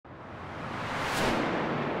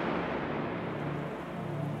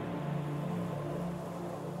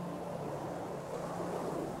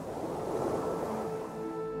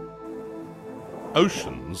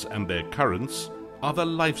Oceans and their currents are the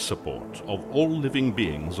life support of all living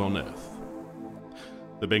beings on Earth.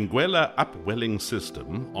 The Benguela upwelling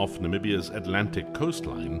system off Namibia's Atlantic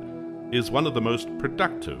coastline is one of the most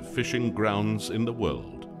productive fishing grounds in the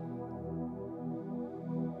world.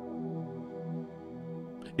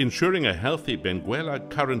 Ensuring a healthy Benguela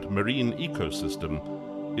Current marine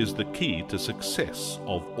ecosystem is the key to success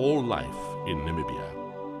of all life in Namibia.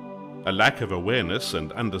 A lack of awareness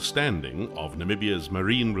and understanding of Namibia's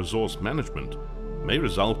marine resource management may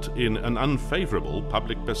result in an unfavorable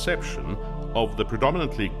public perception of the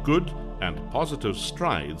predominantly good and positive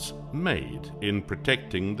strides made in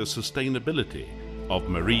protecting the sustainability of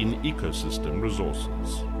marine ecosystem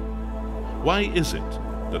resources. Why is it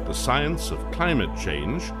that the science of climate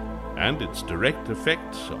change and its direct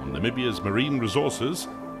effect on Namibia's marine resources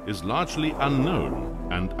is largely unknown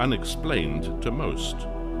and unexplained to most?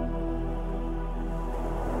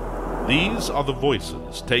 These are the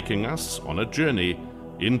voices taking us on a journey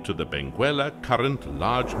into the Benguela Current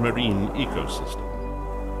large marine ecosystem.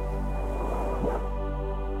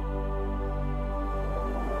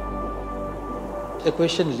 A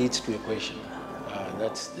question leads to a question.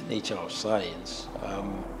 That's the nature of science.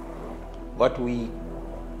 What we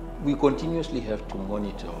continuously have to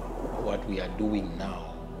monitor what we are doing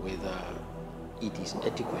now, whether it is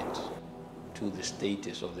adequate to the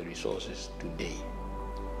status of the resources today.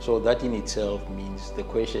 So that in itself means the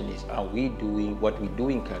question is, are we doing what we're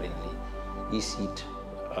doing currently? Is it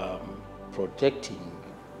protecting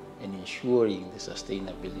and ensuring the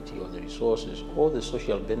sustainability of the resources or the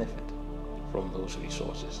social benefit from those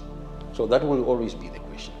resources? So that will always be the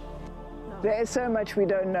question. There is so much we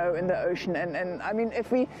don't know in the ocean, and I mean,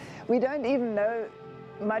 if we don't even know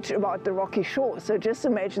much about the rocky shore, so just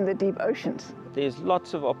imagine the deep oceans. There's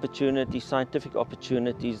lots of opportunities, scientific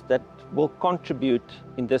opportunities that will contribute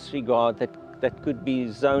in this regard, that could be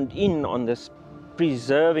zoned in on this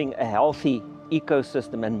preserving a healthy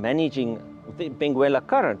ecosystem and managing the Benguela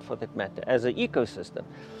Current, for that matter, as an ecosystem.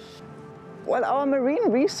 Well, our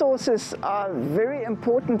marine resources are very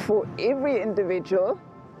important for every individual,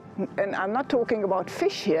 and I'm not talking about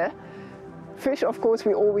fish here. Fish, of course,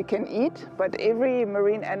 all we can eat, but every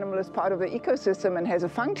marine animal is part of the ecosystem and has a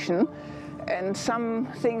function. And some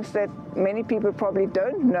things that many people probably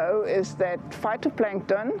don't know is that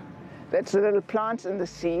phytoplankton, that's the little plants in the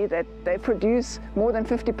sea, that they produce more than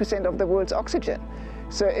 50% of the world's oxygen.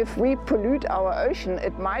 So if we pollute our ocean,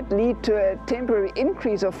 it might lead to a temporary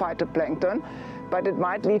increase of phytoplankton, but it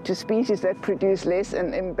might lead to species that produce less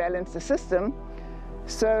and imbalance the system.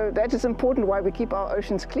 So that is important why we keep our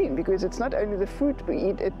oceans clean, because it's not only the food we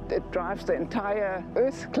eat, it drives the entire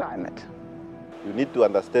Earth's climate. You need to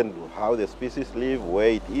understand how the species live, where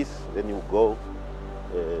it is, then you go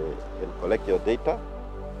and collect your data.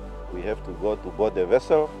 We have to go to board the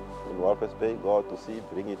vessel in Walvis Bay, go out to sea,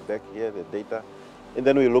 bring it back here, the data, and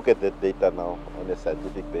then we look at that data now on a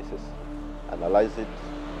scientific basis, analyze it,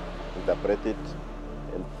 interpret it,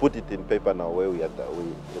 and put it in paper now where we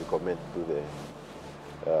recommend to the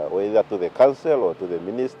either to the council or to the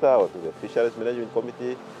minister or to the fisheries management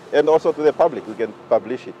committee, and also to the public. We can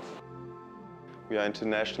publish it. We are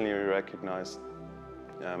internationally recognized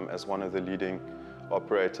as one of the leading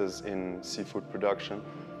operators in seafood production,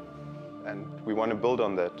 and we want to build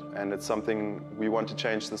on that. And it's something we want to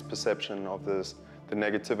change, this perception of the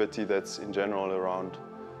negativity that's in general around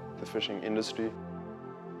the fishing industry.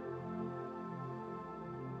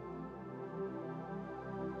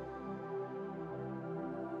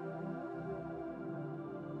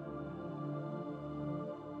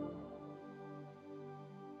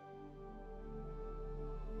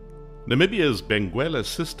 Namibia's Benguela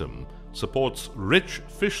system supports rich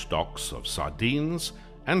fish stocks of sardines,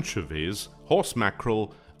 anchovies, horse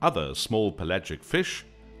mackerel, other small pelagic fish,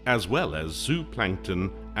 as well as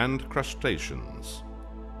zooplankton and crustaceans.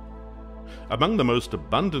 Among the most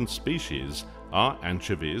abundant species are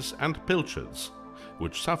anchovies and pilchards,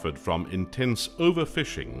 which suffered from intense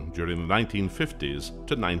overfishing during the 1950s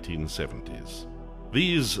to 1970s.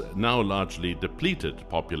 These now largely depleted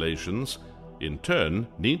populations in turn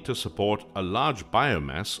need to support a large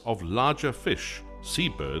biomass of larger fish,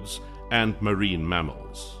 seabirds, and marine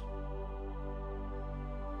mammals.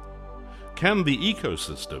 Can the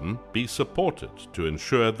ecosystem be supported to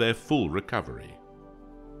ensure their full recovery?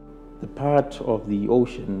 The part of the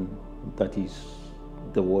ocean that is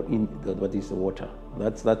the water,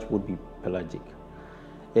 that would be pelagic,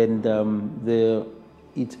 and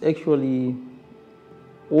it's actually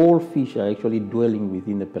all fish are actually dwelling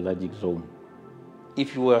within the pelagic zone.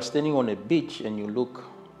 If you are standing on a beach and you look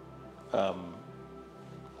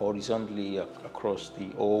horizontally across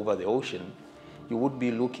or over the ocean, you would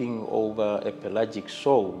be looking over a pelagic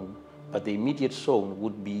zone, but the immediate zone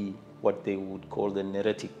would be what they would call the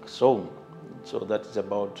neretic zone. So that is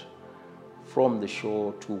about from the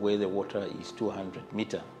shore to where the water is 200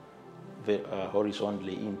 meters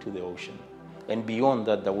horizontally into the ocean. And beyond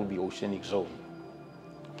that, there will be oceanic zone.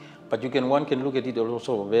 But one can look at it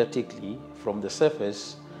also vertically from the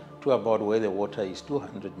surface to about where the water is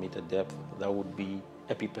 200 meter depth. That would be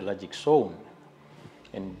epipelagic zone.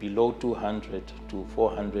 And below 200 to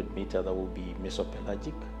 400 meter, that would be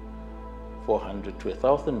mesopelagic. 400 to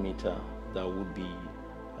 1,000 meter, that would be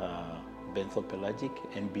benthopelagic.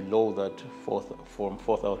 And below that, from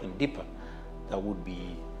 4,000 deeper, that would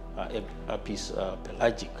be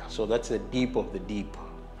pelagic. So that's the deep of the deep.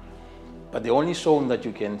 But the only zone that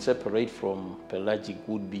you can separate from pelagic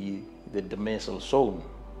would be the demersal zone,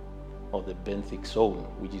 or the benthic zone,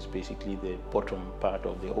 which is basically the bottom part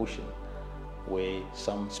of the ocean, where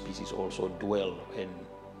some species also dwell and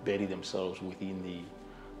bury themselves within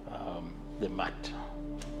the mud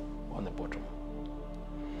on the bottom.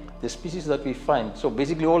 The species that we find, so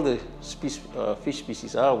basically all the fish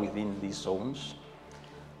species are within these zones.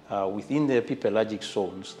 Within the epipelagic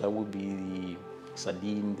zones, that would be the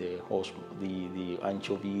sardine, the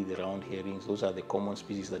anchovy, the round herrings. Those are the common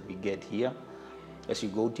species that we get here. As you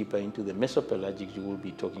go deeper into the mesopelagic, you will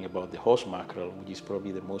be talking about the horse mackerel, which is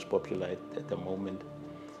probably the most popular at the moment.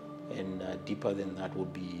 And deeper than that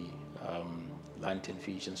would be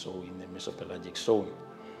lanternfish, and so in the mesopelagic zone.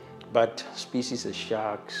 But species as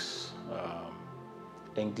sharks,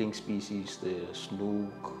 angling species, the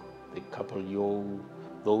snook, the kapalyo,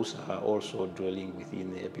 those are also dwelling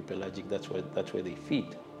within the epipelagic. That's where they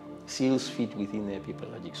feed. Seals feed within the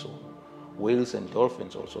epipelagic zone. Whales and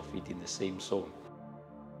dolphins also feed in the same zone.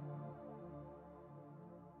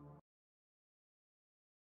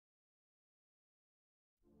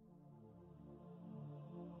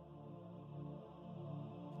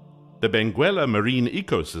 The Benguela marine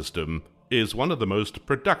ecosystem is one of the most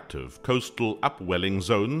productive coastal upwelling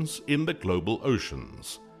zones in the global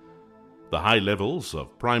oceans. The high levels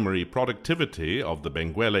of primary productivity of the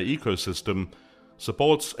Benguela ecosystem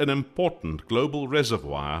supports an important global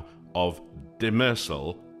reservoir of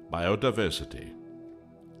demersal biodiversity.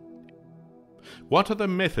 What are the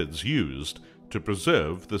methods used to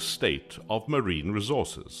preserve the state of marine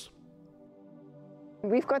resources?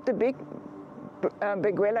 We've got the big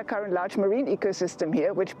Benguela Current large marine ecosystem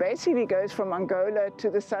here, which basically goes from Angola to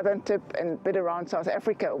the southern tip and a bit around South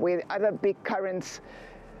Africa, where other big currents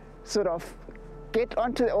sort of get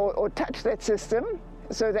onto or touch that system.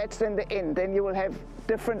 So that's then the end. Then you will have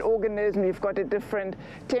different organisms, you've got a different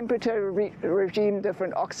temperature regime,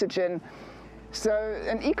 different oxygen. So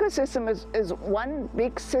an ecosystem is one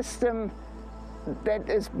big system that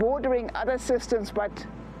is bordering other systems, but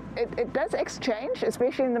it does exchange,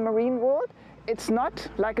 especially in the marine world. It's not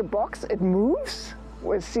like a box, it moves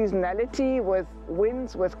with seasonality, with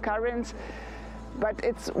winds, with currents, but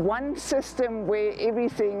it's one system where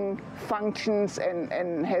everything functions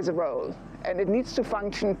and has a role, and it needs to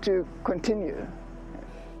function to continue.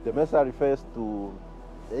 Demersal refers to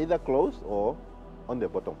either close or on the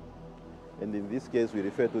bottom, and in this case we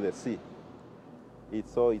refer to the sea.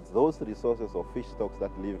 It's those resources of fish stocks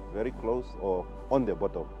that live very close or on the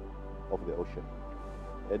bottom of the ocean.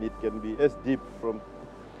 And it can be as deep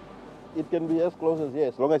it can be as close as here,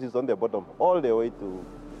 as long as it's on the bottom, all the way to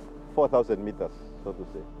 4,000 meters, so to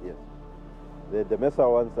say, yes. The demersal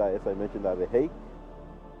ones are, as I mentioned, are the hake,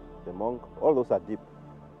 the monk, all those are deep.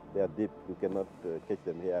 They are deep, you cannot catch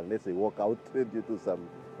them here unless they walk out due to some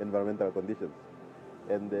environmental conditions.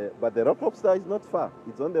 But the rock lobster is not far.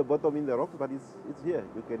 It's on the bottom in the rocks, but it's here.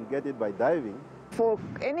 You can get it by diving. For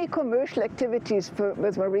any commercial activities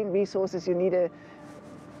with marine resources, you need a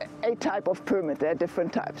type of permit. There are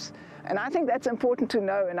different types. And I think that's important to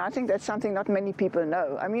know, and I think that's something not many people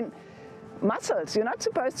know. I mean, mussels, you're not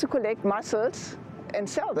supposed to collect mussels and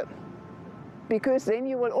sell them, because then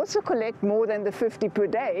you will also collect more than the 50 per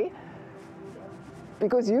day,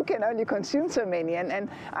 because you can only consume so many. And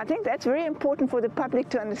I think that's very important for the public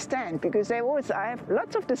to understand, because I have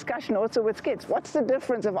lots of discussion also with kids. What's the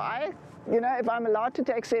difference if if I'm allowed to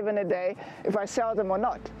take 7 a day, if I sell them or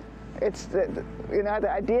not? It's the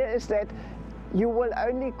idea is that you will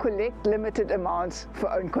only collect limited amounts for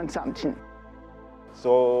own consumption.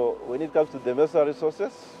 So when it comes to demersal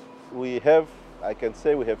resources, I can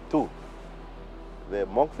say we have two: the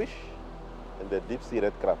monkfish and the deep sea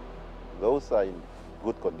red crab. Those are in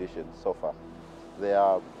good condition so far. They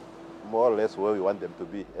are more or less where we want them to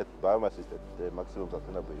be at biomass is at the maximum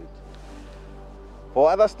sustainable yield. For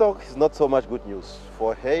other stock, it's not so much good news.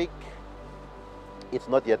 For hake, it's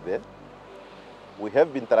not yet there. We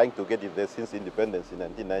have been trying to get it there since independence in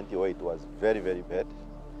 1990, where it was very, very bad.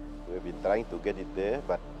 We have been trying to get it there,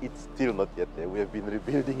 but it's still not yet there. We have been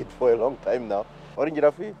rebuilding it for a long time now. Orange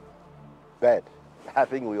giraffe, bad. I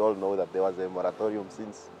think we all know that there was a moratorium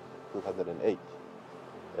since 2008.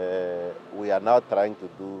 We are now trying to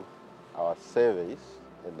do our surveys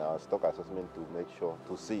and our stock assessment to make sure,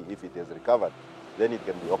 to see if it has recovered. Then it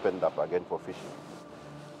can be opened up again for fishing.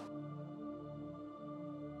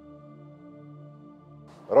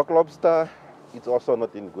 Rock lobster, it's also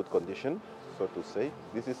not in good condition, so to say.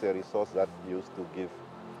 This is a resource that used to give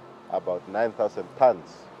about 9,000 tons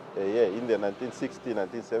a year in the 1960s,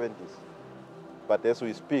 1970s. But as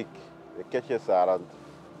we speak, the catches are around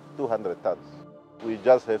 200 tons. We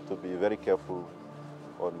just have to be very careful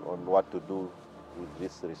on what to do with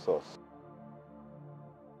this resource.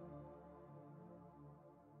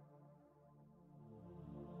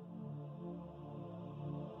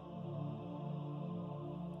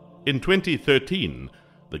 In 2013,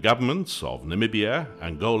 the governments of Namibia,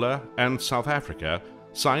 Angola and South Africa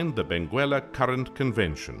signed the Benguela Current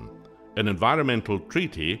Convention, an environmental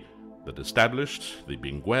treaty that established the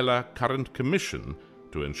Benguela Current Commission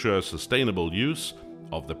to ensure sustainable use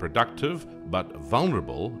of the productive but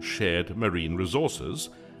vulnerable shared marine resources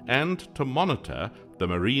and to monitor the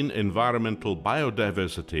marine environmental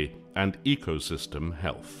biodiversity and ecosystem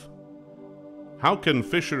health. How can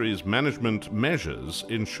fisheries management measures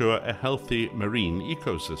ensure a healthy marine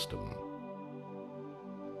ecosystem?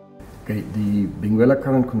 Okay, the Benguela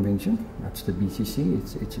Current Convention, that's the BCC,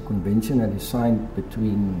 it's a convention that is signed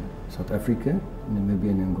between South Africa, Namibia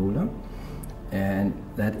and Angola, and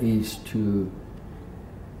that is to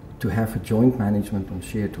have a joint management on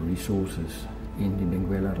shared resources in the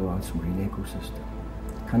Benguela large marine ecosystem.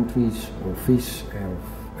 Countries or fish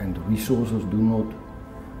and resources do not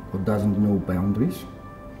or doesn't know boundaries,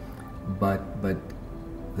 but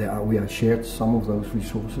we are shared some of those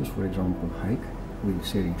resources. For example, hake, we're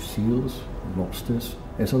sharing seals, lobsters.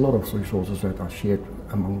 There's a lot of resources that are shared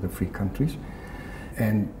among the three countries,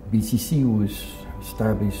 and BCC was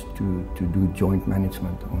established to do joint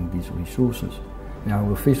management on these resources. Now,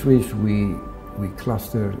 with fisheries, we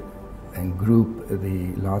cluster and group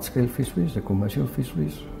the large-scale fisheries, the commercial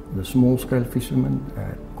fisheries, the small-scale fishermen,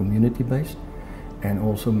 community-based, and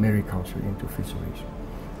also mariculture into fisheries.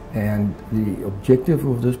 And the objective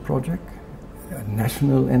of this project,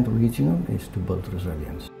 national and regional, is to build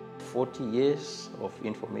resilience. 40 years of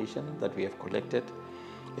information that we have collected,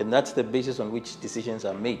 and that's the basis on which decisions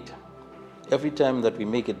are made. Every time that we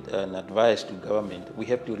make an advice to government, we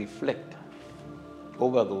have to reflect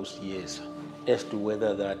over those years as to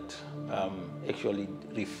whether that actually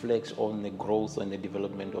reflects on the growth and the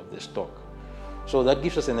development of the stock. So that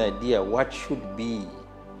gives us an idea what should be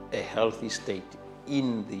a healthy state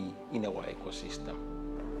in our ecosystem.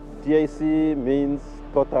 TAC means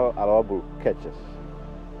total allowable catches.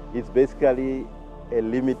 It's basically a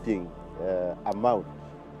limiting amount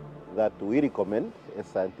that we recommend as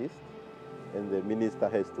scientists, and the minister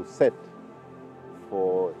has to set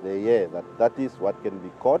for the year that is what can be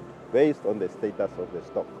caught based on the status of the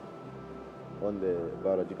stock, on the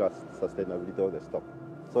biological sustainability of the stock.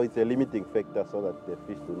 So it's a limiting factor so that the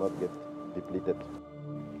fish do not get depleted.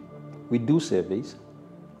 We do surveys,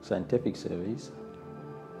 scientific surveys,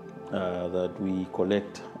 that we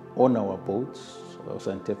collect on our boats, our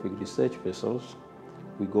scientific research vessels.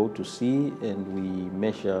 We go to sea and we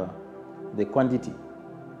measure the quantity,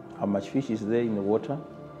 how much fish is there in the water,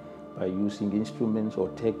 by using instruments or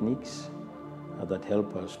techniques that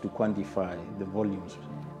help us to quantify the volumes.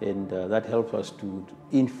 And that helps us to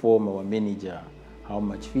inform our manager how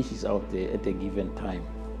much fish is out there at a given time.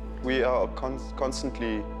 We are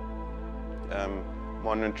constantly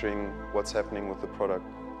monitoring what's happening with the product.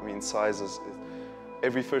 I mean, sizes.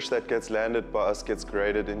 Every fish that gets landed by us gets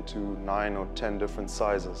graded into 9 or 10 different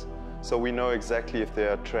sizes. So we know exactly if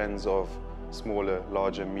there are trends of smaller,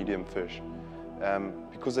 larger, medium fish.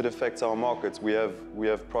 Because it affects our markets, we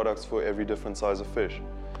have products for every different size of fish.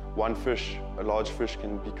 One fish, a large fish,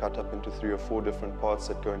 can be cut up into 3 or 4 different parts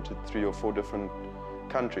that go into 3 or 4 different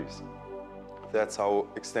countries. That's how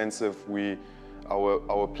extensive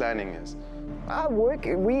our planning is. Our work,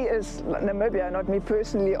 we as Namibia, not me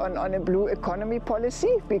personally, on a blue economy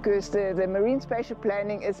policy, because the marine spatial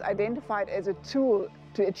planning is identified as a tool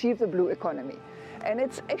to achieve the blue economy. And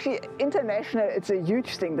it's actually international, it's a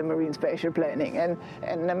huge thing, the marine spatial planning. And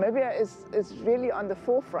Namibia is really on the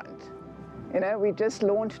forefront. You know, we just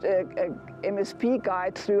launched a MSP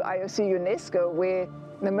guide through IOC UNESCO where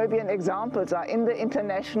Namibian examples are in the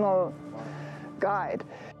international guide.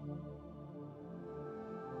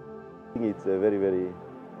 It's a very, very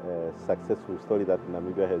successful story that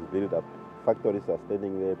Namibia has built up. Factories are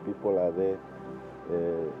standing there, people are there.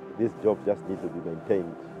 These jobs just need to be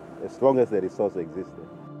maintained as long as the resource exists.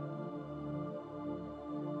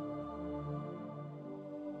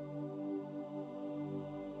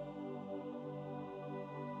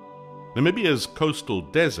 Namibia's coastal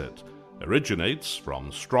desert originates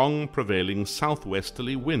from strong prevailing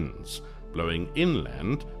southwesterly winds blowing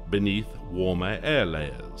inland beneath warmer air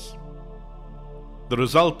layers. The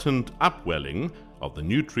resultant upwelling of the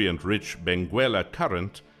nutrient-rich Benguela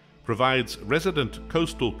Current provides resident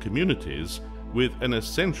coastal communities with an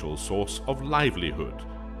essential source of livelihood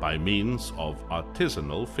by means of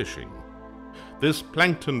artisanal fishing. This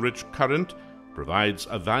plankton-rich current provides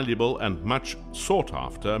a valuable and much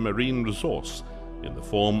sought-after marine resource in the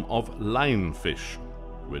form of lionfish,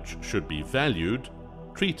 which should be valued,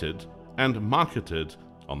 treated, and marketed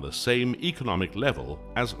on the same economic level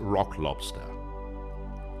as rock lobster.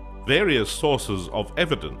 Various sources of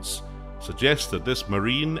evidence suggest that this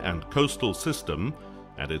marine and coastal system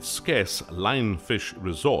and its scarce lionfish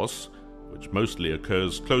resource, which mostly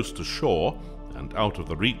occurs close to shore and out of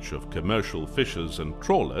the reach of commercial fishers and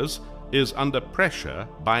trawlers, is under pressure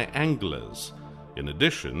by anglers, in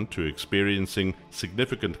addition to experiencing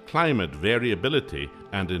significant climate variability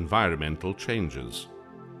and environmental changes.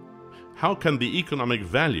 How can the economic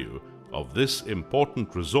value of this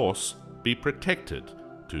important resource be protected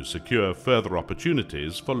to secure further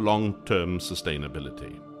opportunities for long-term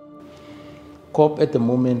sustainability? COP at the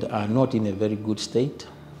moment are not in a very good state.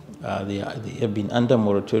 They have been under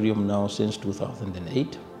moratorium now since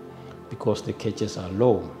 2008 because the catches are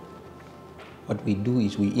low. What we do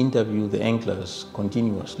is we interview the anglers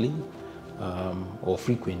continuously or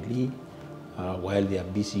frequently while they are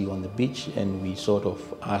busy on the beach, and we sort of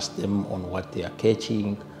ask them on what they are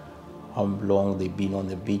catching, how long they've been on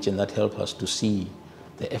the beach, and that helps us to see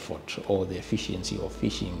the effort or the efficiency of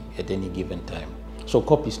fishing at any given time. So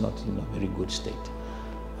COP is not in a very good state.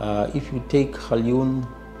 If you take Halyoen,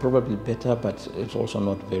 probably better, but it's also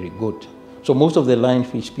not very good. So most of the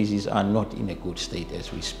lionfish species are not in a good state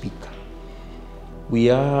as we speak. We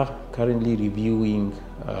are currently reviewing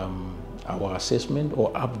our assessment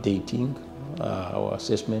or updating our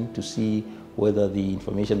assessment to see whether the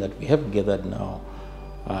information that we have gathered now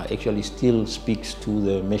actually still speaks to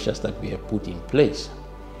the measures that we have put in place.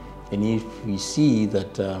 And if we see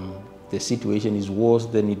that the situation is worse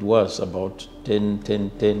than it was about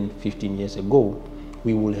 15 years ago,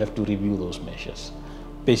 we will have to review those measures.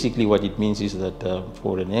 Basically what it means is that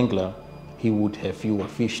for an angler, he would have fewer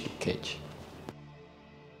fish to catch.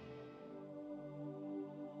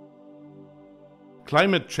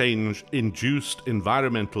 Climate change-induced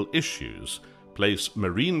environmental issues place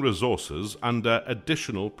marine resources under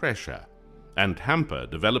additional pressure and hamper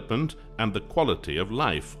development and the quality of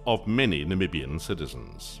life of many Namibian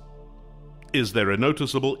citizens. Is there a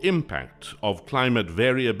noticeable impact of climate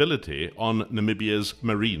variability on Namibia's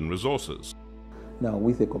marine resources? Now,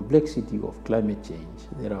 with the complexity of climate change,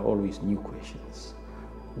 there are always new questions.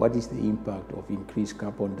 What is the impact of increased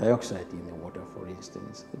carbon dioxide in the water, for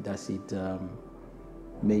instance? Does it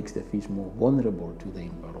make the fish more vulnerable to the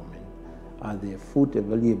environment? Are there food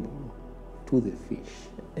available to the fish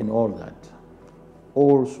and all that?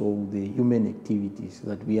 Also, the human activities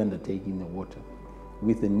that we undertake in the water.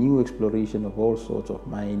 With the new exploration of all sorts of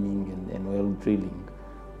mining and oil drilling,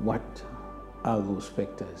 what are those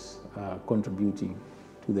factors contributing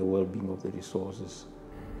to the well-being of the resources?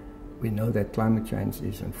 We know that climate change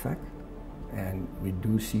is in fact, and we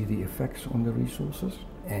do see the effects on the resources,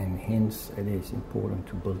 and hence it is important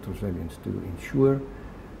to build resilience to ensure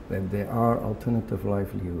that there are alternative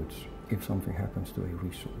livelihoods if something happens to a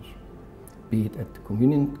resource. Be it at the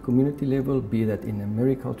community level, be that in a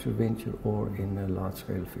mariculture venture or in a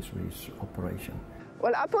large-scale fisheries operation.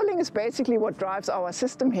 Well, upwelling is basically what drives our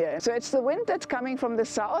system here. So it's the wind that's coming from the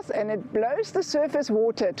south and it blows the surface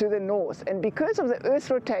water to the north. And because of the Earth's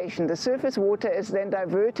rotation, the surface water is then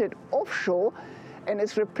diverted offshore and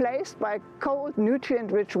is replaced by cold,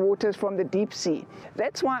 nutrient-rich waters from the deep sea.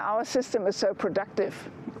 That's why our system is so productive,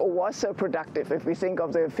 or was so productive, if we think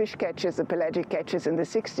of the fish catches, the pelagic catches in the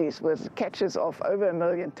 60s, with catches of over 1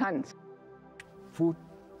 million tons. Food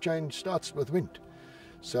chain starts with wind.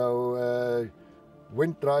 So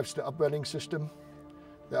wind drives the upwelling system.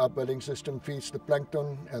 The upwelling system feeds the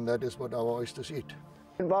plankton, and that is what our oysters eat.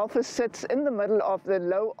 Walvis sits in the middle of the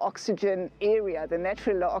low oxygen area, the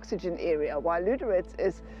natural low oxygen area, while Luderitz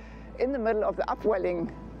is in the middle of the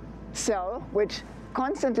upwelling cell, which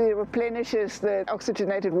constantly replenishes the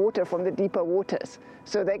oxygenated water from the deeper waters.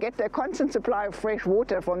 So they get their constant supply of fresh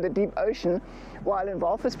water from the deep ocean, while in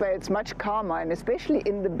Walvis Bay it's much calmer, and especially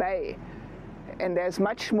in the bay. And there's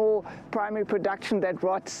much more primary production that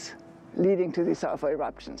rots, leading to these sulfur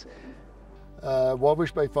eruptions.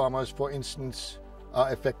 Walvis Bay farmers, for instance,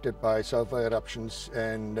 are affected by sulfur eruptions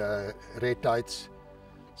and red tides.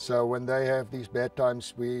 So when they have these bad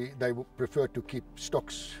times, they prefer to keep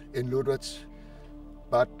stocks in Lüderitz.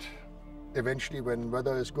 But eventually, when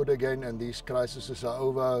weather is good again and these crises are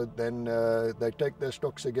over, then they take their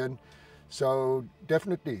stocks again. So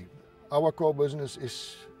definitely, our core business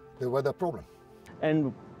is the weather problem.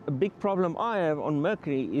 And a big problem I have on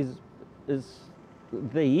Mercury is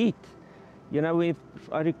the heat. You know,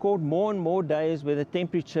 I record more and more days where the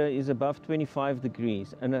temperature is above 25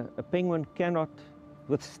 degrees, and a penguin cannot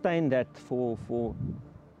withstand that for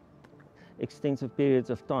extensive periods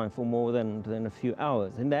of time, for more than a few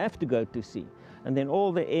hours, and they have to go to sea. And then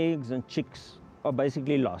all the eggs and chicks are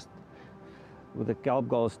basically lost. With the kelp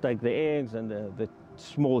gulls take the eggs, and the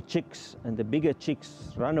small chicks and the bigger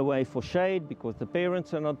chicks run away for shade because the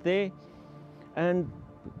parents are not there. And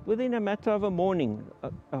within a matter of a morning,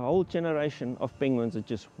 a whole generation of penguins are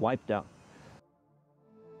just wiped out.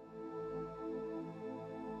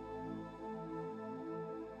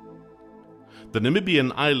 The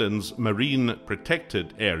Namibian island's marine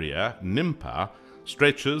protected area, NIMPA,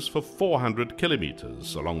 stretches for 400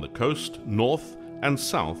 kilometers along the coast north and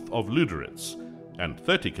south of Lüderitz and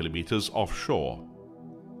 30 kilometers offshore.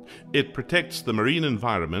 It protects the marine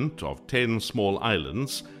environment of 10 small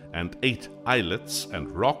islands and 8 islets and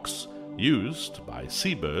rocks used by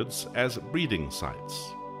seabirds as breeding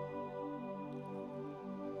sites.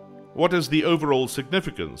 What is the overall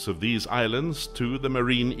significance of these islands to the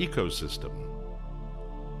marine ecosystem?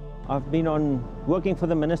 I've been working for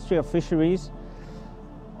the Ministry of Fisheries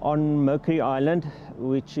on Mercury Island,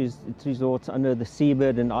 which it resorts under the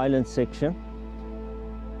seabird and island section.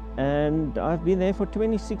 And I've been there for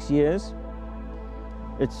 26 years.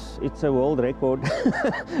 It's a world record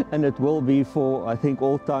and it will be for, I think,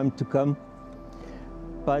 all time to come.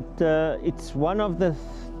 But it's one of the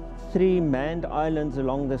 3 manned islands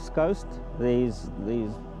along this coast. There's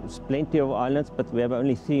plenty of islands, but we have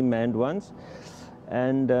only 3 manned ones.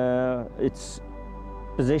 And it's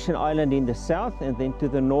Possession Island in the south, and then to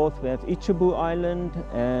the north we have Ichabu Island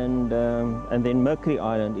and then Mercury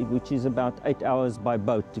Island, which is about 8 hours by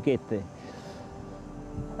boat to get there.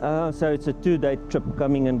 So it's a 2-day trip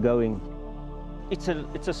coming and going. It's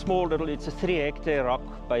a small little, it's a 3-hectare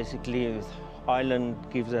rock basically. Island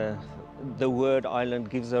the word island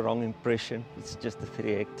gives a wrong impression. It's just a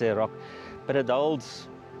 3-hectare rock, but it holds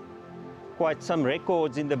quite some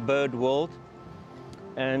records in the bird world.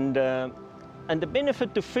 And the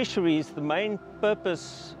benefit to fisheries, the main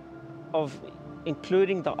purpose of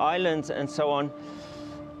including the islands and so on,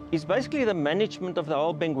 is basically the management of the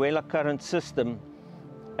whole Benguela Current system.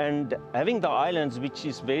 And having the islands, which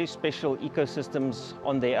is very special ecosystems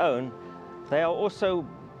on their own, they are also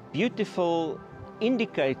beautiful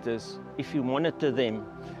indicators if you monitor them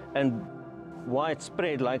and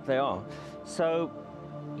widespread like they are. So,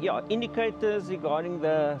 yeah, indicators regarding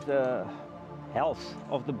the health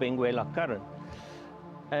of the Benguela Current.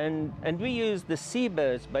 And we use the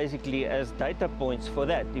seabirds basically as data points for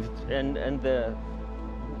that.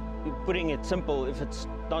 Putting it simple, if it's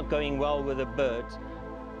not going well with the birds,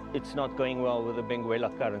 it's not going well with the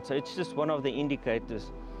Benguela Current. So it's just one of the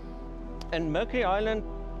indicators. And Mercury Island,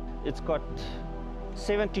 it's got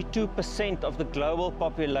 72% of the global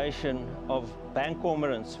population of bank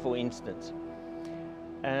cormorants, for instance.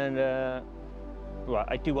 And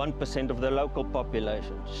 81% of the local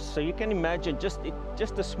population. So you can imagine just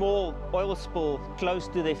a small oil spill close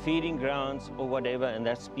to their feeding grounds or whatever, and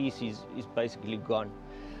that species is basically gone.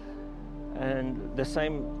 And the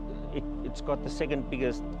same, it's got the second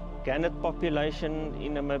biggest gannet population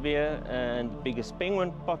in Namibia and the biggest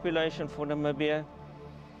penguin population for Namibia.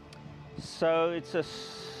 So it's a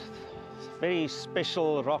very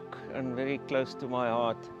special rock and very close to my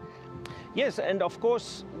heart. Yes, and of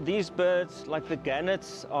course these birds, like the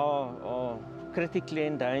gannets, are critically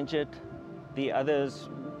endangered. The others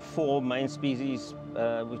 4 main species,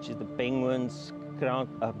 which is the penguins,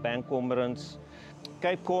 bank cormorants,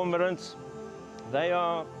 Cape cormorants, they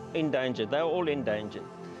are endangered. They are all endangered.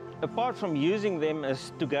 Apart from using them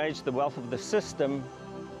as to gauge the wealth of the system,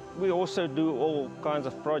 we also do all kinds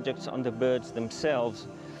of projects on the birds themselves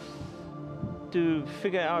to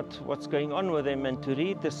figure out what's going on with them and to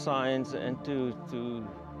read the signs and to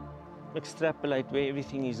extrapolate where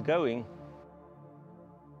everything is going.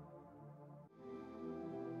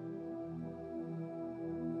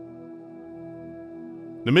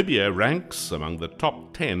 Namibia ranks among the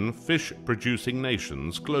top 10 fish-producing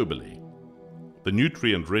nations globally. The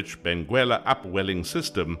nutrient-rich Benguela upwelling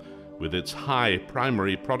system, with its high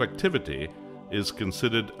primary productivity, is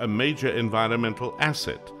considered a major environmental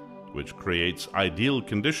asset, which creates ideal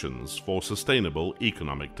conditions for sustainable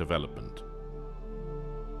economic development.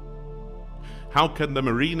 How can the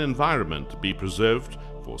marine environment be preserved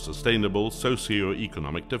for sustainable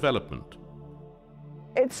socio-economic development?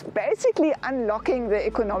 It's basically unlocking the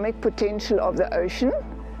economic potential of the ocean,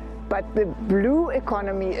 but the blue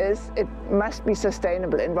economy is, it must be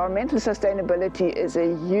sustainable. Environmental sustainability is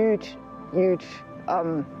a huge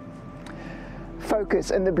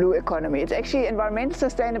focus in the blue economy. It's actually environmental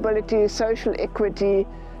sustainability, social equity,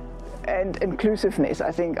 and inclusiveness,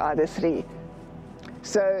 I think, are the three.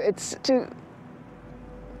 So it's to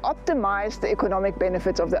optimize the economic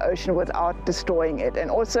benefits of the ocean without destroying it, and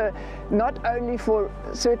also not only for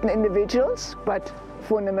certain individuals, but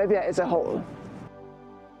for Namibia as a whole.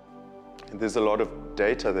 There's a lot of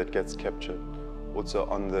data that gets captured also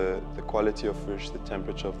on the quality of fish, the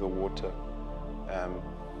temperature of the water.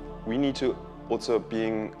 We need to also,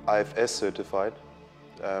 being IFS certified,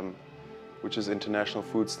 which is International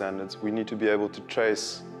Food Standards, we need to be able to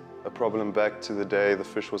trace a problem back to the day the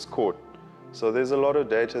fish was caught. So there's a lot of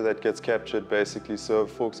data that gets captured basically. So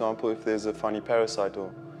for example, if there's a funny parasite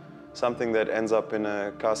or something that ends up in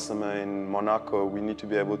a customer in Monaco, we need to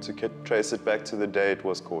be able to trace it back to the day it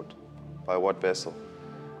was caught, by what vessel.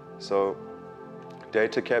 So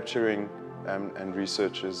data capturing and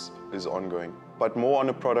research is ongoing, but more on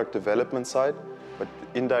a product development side. But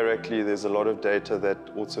indirectly, there's a lot of data that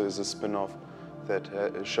also is a spin-off that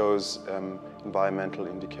shows environmental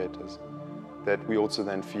indicators that we also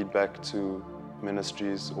then feed back to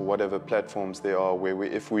ministries or whatever platforms they are, where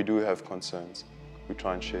if we do have concerns, we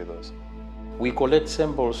try and share those. We collect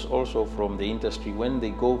samples also from the industry. When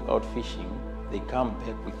they go out fishing, they come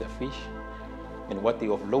back with the fish, and what they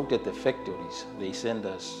offload at the factories, they send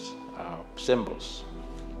us samples,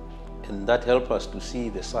 and that helps us to see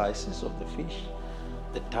the sizes of the fish,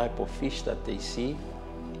 the type of fish that they see,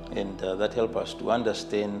 and that helps us to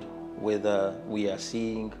understand whether we are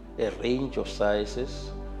seeing a range of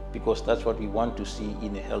sizes, because that's what we want to see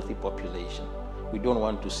in a healthy population. We don't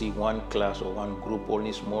want to see one class or one group,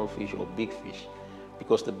 only small fish or big fish,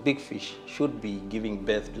 because the big fish should be giving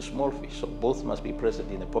birth to small fish, so both must be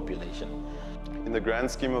present in the population. In the grand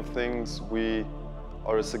scheme of things, we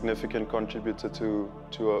are a significant contributor to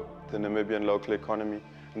the Namibian local economy.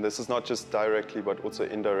 And this is not just directly, but also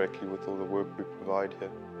indirectly with all the work we provide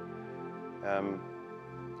here.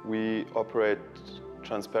 We operate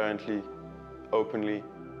transparently, openly.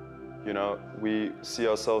 You know, we see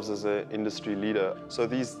ourselves as an industry leader. So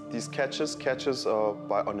these catches are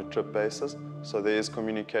on a trip basis. So there is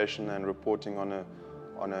communication and reporting on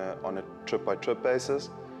a trip-by-trip basis.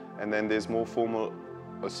 And then there's more formal,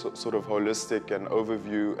 sort of holistic and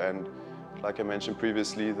overview, and like I mentioned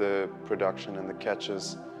previously, the production and the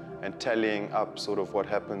catches, and tallying up sort of what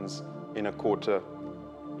happens in a quarter,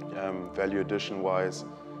 value addition wise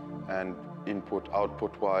and input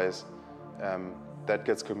output wise. That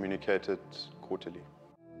gets communicated quarterly.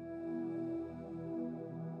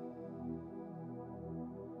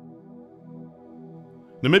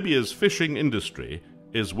 Namibia's fishing industry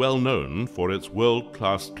is well known for its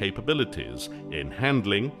world-class capabilities in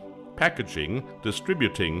handling, packaging,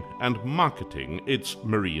 distributing, and marketing its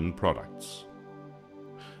marine products.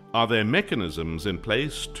 Are there mechanisms in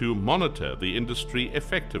place to monitor the industry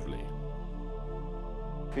effectively?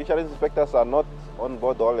 Fisheries inspectors are not on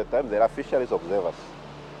board all the time. There are fisheries observers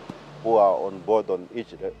who are on board on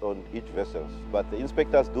each vessel. But the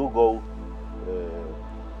inspectors do go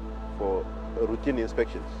for routine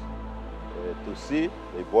inspections to see.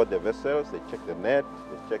 They board the vessels, they check the net,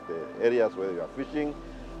 they check the areas where you are fishing.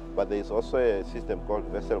 But there is also a system called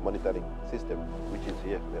vessel monitoring system, which is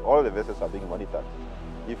here. All the vessels are being monitored.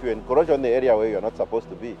 If you encroach on the area where you are not supposed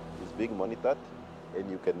to be, it's being monitored, and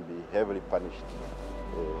you can be heavily punished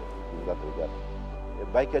in that regard. A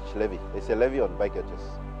bycatch levy, there's a levy on bycatches,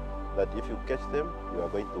 that if you catch them, you are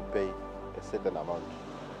going to pay a certain amount.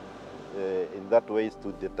 In that way is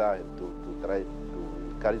to deter, to try to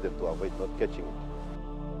encourage them to avoid not catching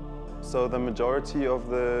it. So the majority of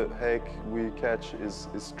the hake we catch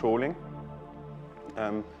is trawling.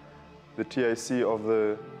 The TAC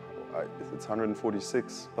of it's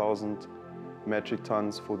 146,000 metric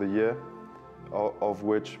tons for the year, of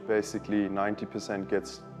which basically 90%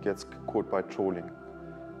 gets caught by trawling,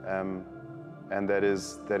 and that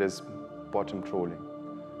is bottom trawling.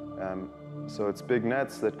 So it's big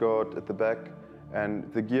nets that go out at the back,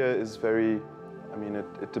 and the gear is very I mean,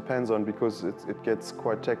 it depends on, because it gets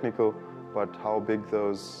quite technical, but how big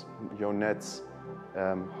your nets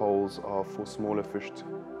holes are for smaller fish to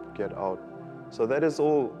get out. So that is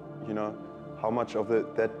all, you know, how much of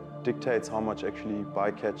that dictates how much actually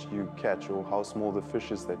bycatch you catch, or how small the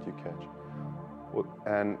fish is that you catch.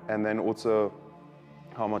 And then also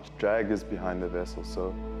how much drag is behind the vessel.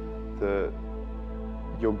 So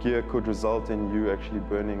your gear could result in you actually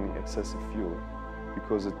burning excessive fuel,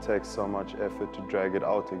 because it takes so much effort to drag it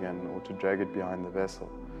out again, or to drag it behind the vessel.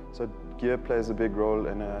 So gear plays a big role,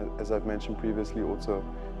 and as I've mentioned previously, also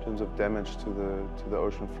in terms of damage to the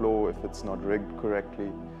ocean floor if it's not rigged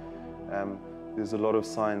correctly. There's a lot of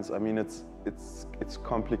signs. I mean, it's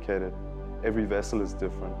complicated. Every vessel is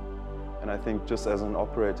different, and I think just as an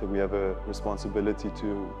operator, we have a responsibility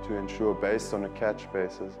to ensure, based on a catch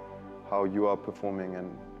basis, how you are performing,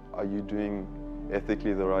 and are you doing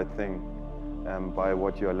ethically the right thing by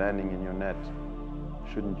what you are landing in your net.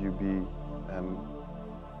 Shouldn't you be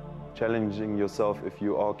challenging yourself if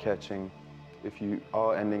you are catching, if you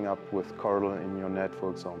are ending up with coral in your net, for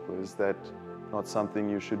example? Is that not something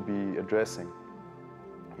you should be addressing?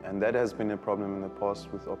 And that has been a problem in the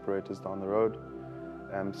past with operators down the road.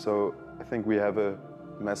 So I think we have a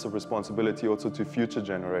massive responsibility also to future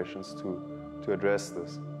generations to address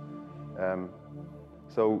this.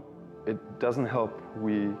 So it doesn't help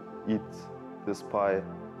we eat this pie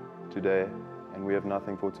today and we have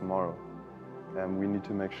nothing for tomorrow. We need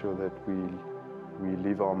to make sure that we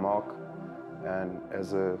leave our mark, and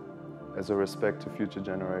as a respect to future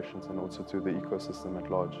generations, and also to the ecosystem at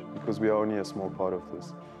large, because we are only a small part of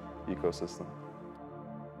this ecosystem.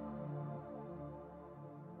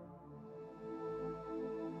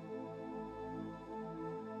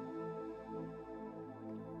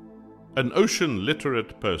 An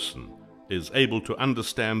ocean-literate person is able to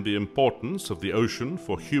understand the importance of the ocean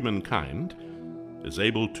for humankind, is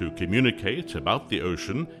able to communicate about the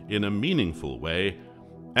ocean in a meaningful way,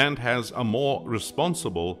 and has a more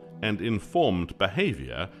responsible and informed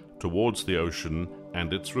behavior towards the ocean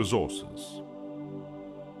and its resources.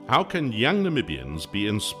 How can young Namibians be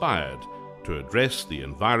inspired to address the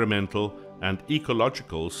environmental and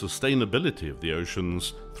ecological sustainability of the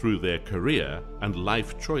oceans through their career and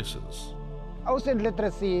life choices? Ocean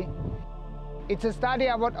literacy, it's a study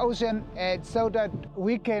about ocean so that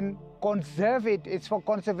we can conserve it. It's for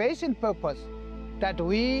conservation purpose, that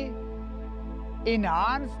we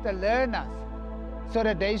enhance the learners so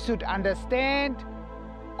that they should understand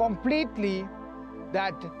completely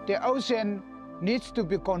that the ocean needs to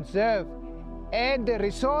be conserved, and the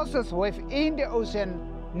resources within the ocean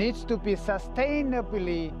needs to be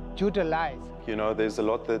sustainably utilized. You know, there's a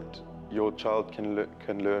lot that your child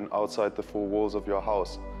can learn outside the four walls of your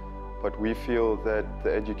house, but we feel that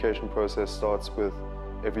the education process starts with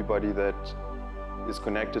everybody that is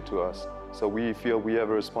connected to us. So we feel we have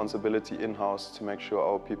a responsibility in-house to make sure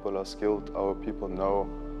our people are skilled, our people know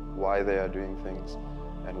why they are doing things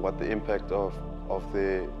and what the impact of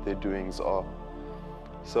their doings are.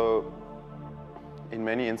 So in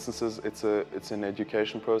many instances, it's an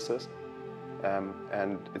education process,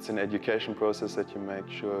 and it's an education process that you make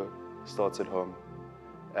sure starts at home.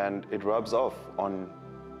 And it rubs off on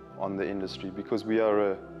the industry, because we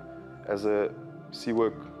are, as a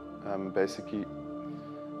SeaWork, basically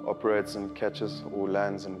operates and catches or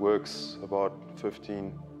lands and works about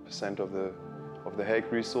 15% of the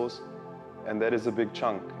hake resource, and that is a big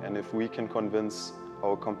chunk. And if we can convince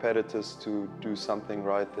our competitors to do something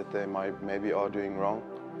right that they maybe are doing wrong,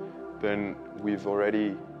 then we've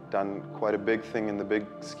already done quite a big thing in the big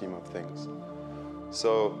scheme of things.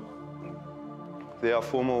 So there are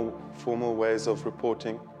formal ways of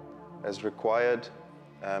reporting as required,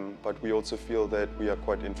 but we also feel that we are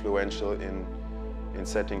quite influential in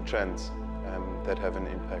setting trends that have an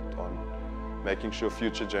impact on making sure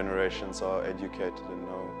future generations are educated and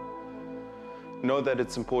know that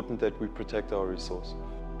it's important that we protect our resource.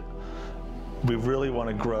 We really want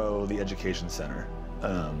to grow the education center.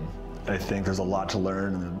 I think there's a lot to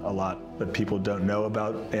learn and a lot that people don't know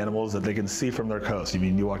about animals that they can see from their coast. I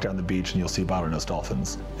mean, you walk down the beach and you'll see bottlenose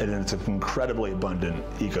dolphins. And it's an incredibly abundant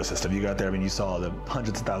ecosystem. You got there, I mean, you saw the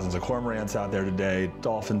hundreds of thousands of cormorants out there today,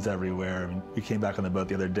 dolphins everywhere. I mean, we came back on the boat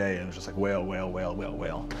the other day and it was just like whale, whale, whale, whale,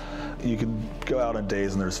 whale. You can go out on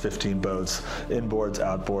days and there's 15 boats, inboards,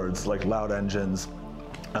 outboards, like loud engines.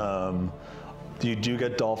 You do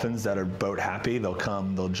get dolphins that are boat happy. They'll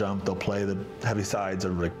come, they'll jump, they'll play. The heavy sides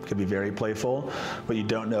can be very playful. What you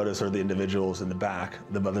don't notice are the individuals in the back,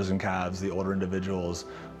 the mothers and calves, the older individuals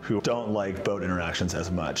who don't like boat interactions as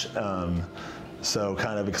much. So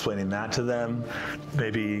kind of explaining that to them,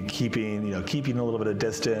 maybe keeping a little bit of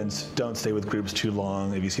distance, don't stay with groups too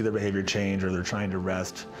long. If you see their behavior change or they're trying to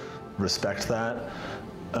rest, respect that.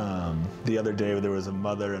 The other day there was a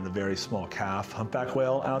mother and a very small calf humpback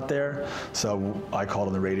whale out there. So I called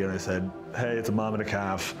on the radio and I said, hey, it's a mom and a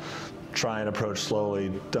calf. Try and approach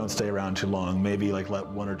slowly, don't stay around too long. Maybe like let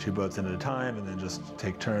 1 or 2 boats in at a time and then just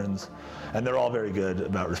take turns. And they're all very good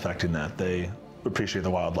about respecting that. They appreciate the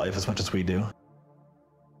wildlife as much as we do.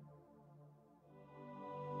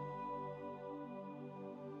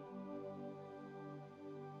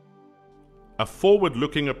 A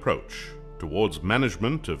forward-looking approach towards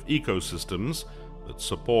management of ecosystems that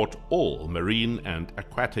support all marine and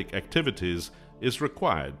aquatic activities is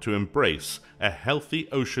required to embrace a healthy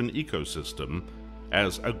ocean ecosystem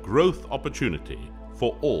as a growth opportunity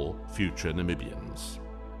for all future Namibians.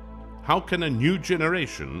 How can a new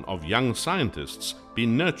generation of young scientists be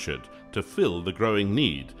nurtured to fill the growing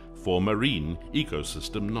need for marine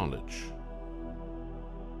ecosystem knowledge?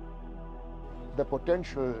 The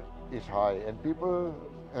potential is high, and people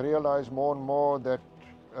realize more and more that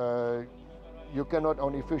you cannot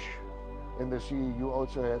only fish in the sea, you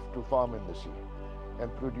also have to farm in the sea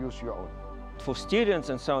and produce your own. For students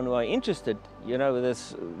and so on who are interested,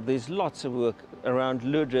 there's lots of work around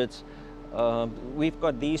Lüderitz. We've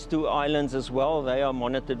got these 2 islands as well. They are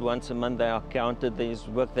monitored once a month, they are counted. There's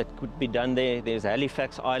work that could be done there. There's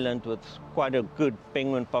Halifax Island with quite a good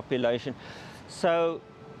penguin population. So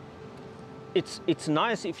it's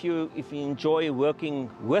nice if you enjoy working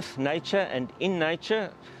with nature and in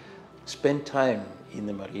nature. Spend time in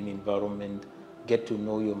the marine environment, get to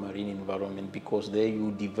know your marine environment, because there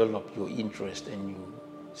you develop your interest and you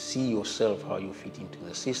see yourself how you fit into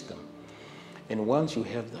the system. And once you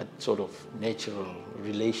have that sort of natural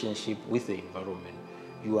relationship with the environment,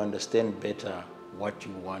 you understand better what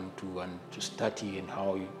you want to study and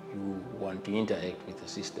how you want to interact with the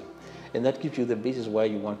system. And that gives you the basis why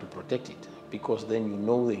you want to protect it, because then you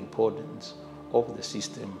know the importance of the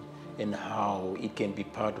system and how it can be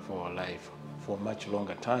part of our life for a much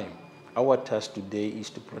longer time. Our task today is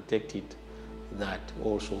to protect it, that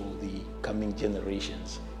also the coming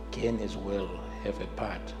generations can as well have a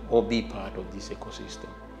part or be part of this ecosystem.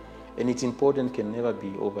 And its importance can never be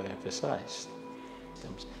overemphasized.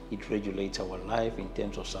 It regulates our life in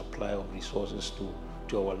terms of supply of resources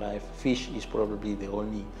to our life. Fish is probably the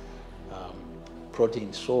only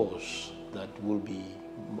protein source that will be,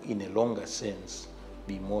 in a longer sense,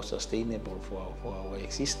 be more sustainable for our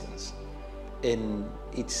existence. And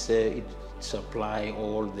it supply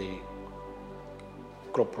all the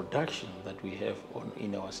crop production that we have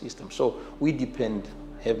in our system. So we depend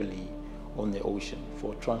heavily on the ocean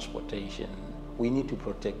for transportation. We need to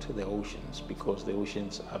protect the oceans because the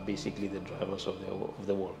oceans are basically the drivers of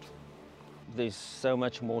the world. There's so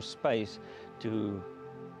much more space to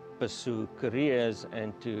pursue careers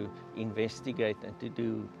and to investigate and to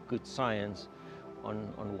do good science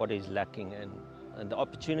on what is lacking, and the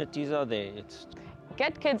opportunities are there.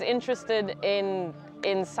 Get kids interested in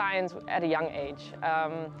science at a young age.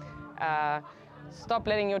 Stop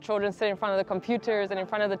letting your children sit in front of the computers and in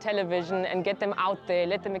front of the television, and get them out there,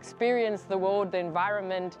 let them experience the world, the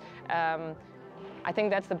environment. I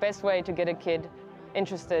think that's the best way to get a kid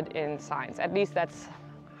interested in science. At least that's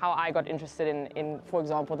how I got interested in, for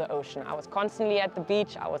example, the ocean. I was constantly at the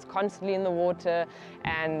beach, I was constantly in the water,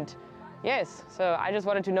 and yes, so I just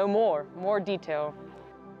wanted to know more detail.